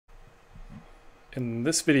In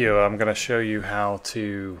this video, I'm going to show you how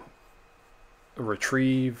to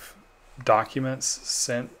retrieve documents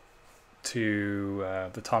sent to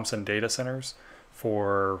the Thomson data centers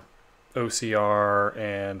for OCR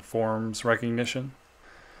and forms recognition.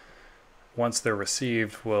 Once they're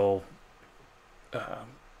received, we'll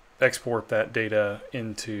export that data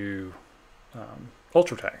into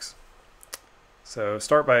UltraTax. So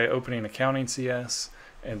start by opening Accounting CS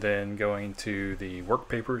and then going to the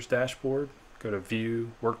Workpapers dashboard. Go to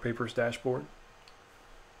View, Workpapers Dashboard.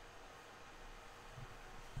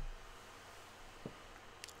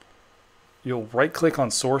 You'll right-click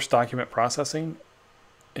on Source Document Processing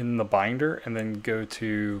in the binder and then go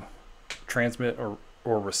to Transmit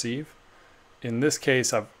or Receive. In this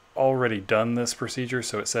case, I've already done this procedure,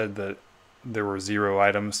 so it said that there were 0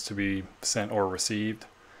 items to be sent or received.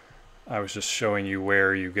 I was just showing you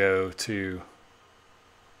where you go to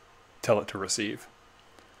tell it to receive.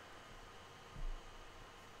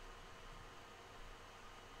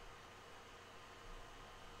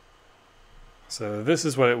 So this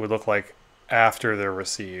is what it would look like after they're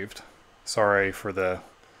received. Sorry for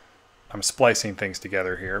I'm splicing things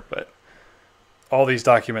together here, but all these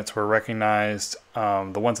documents were recognized.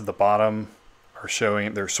 The ones at the bottom are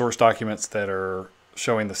showing their source documents that are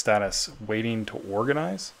showing the status waiting to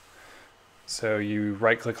organize. So you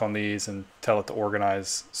right click on these and tell it to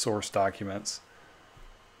organize source documents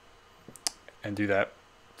and do that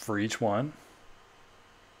for each one.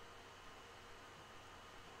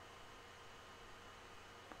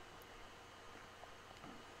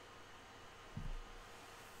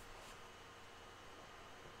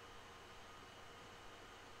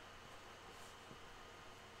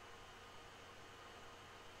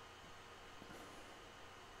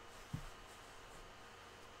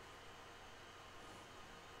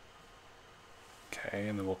 Okay,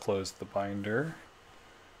 and then we'll close the binder.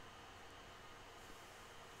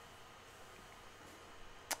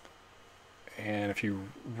 And if you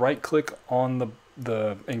right click on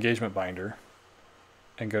the engagement binder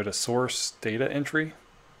and go to source data entry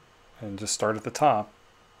and just start at the top,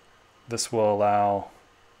 this will allow,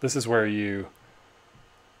 this is where you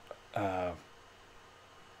I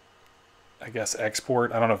guess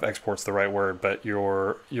export. I don't know if export's the right word, but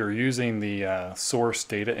you're using the source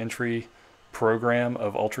data entry program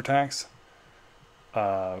of UltraTax.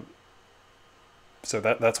 So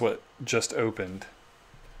that's what just opened.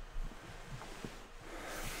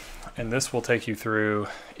 And this will take you through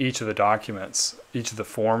each of the documents, each of the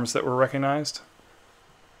forms that were recognized.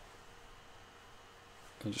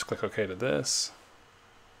 You just click OK to this.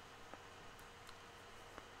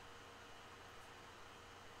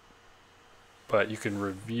 But you can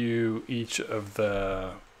review each of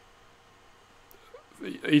the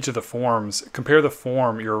forms, compare the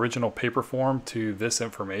form, your original paper form, to this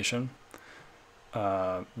information.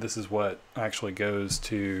 This is what actually goes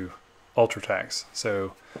to UltraTax.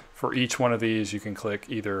 So for each one of these, you can click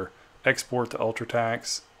either export to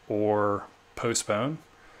UltraTax or postpone.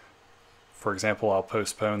 For example, I'll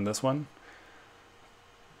postpone this one.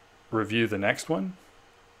 Review the next one.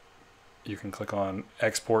 You can click on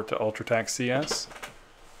export to UltraTax CS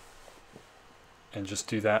and just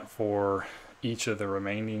do that for each of the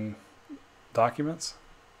remaining documents.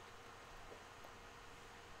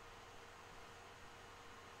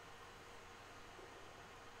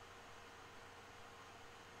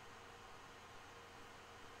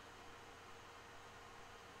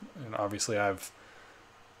 And obviously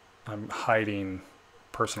I'm hiding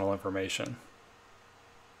personal information.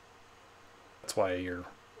 That's why your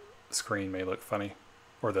screen may look funny,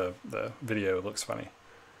 or the video looks funny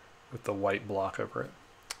with the white block over it.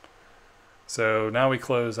 So now we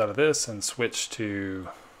close out of this and switch to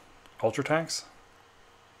UltraTax.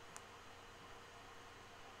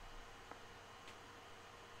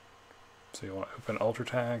 So you want to open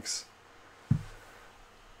UltraTax.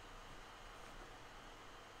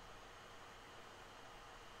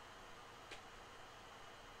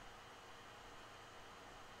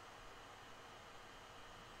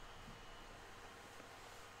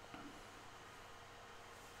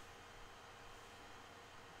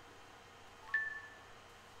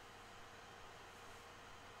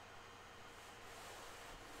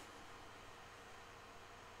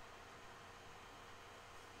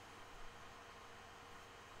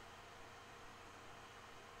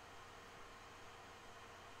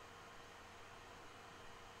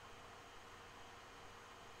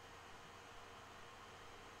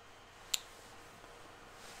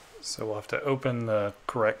 So we'll have to open the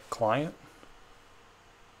correct client.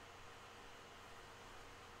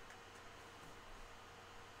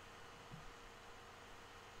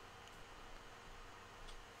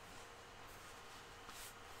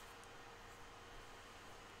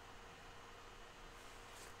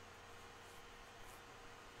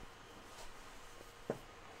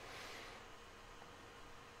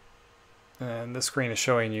 And this screen is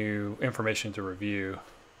showing you information to review.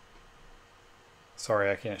 Sorry,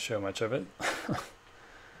 I can't show much of it.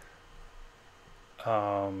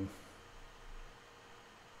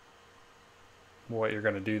 What you're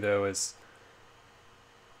going to do though is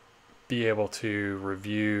be able to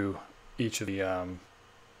review each of the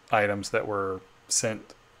items that were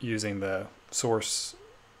sent using the source,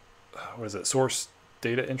 what is it, source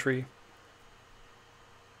data entry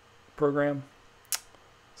program.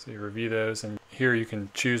 So you review those, and here you can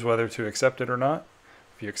choose whether to accept it or not.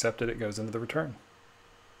 If you accept it, it goes into the return.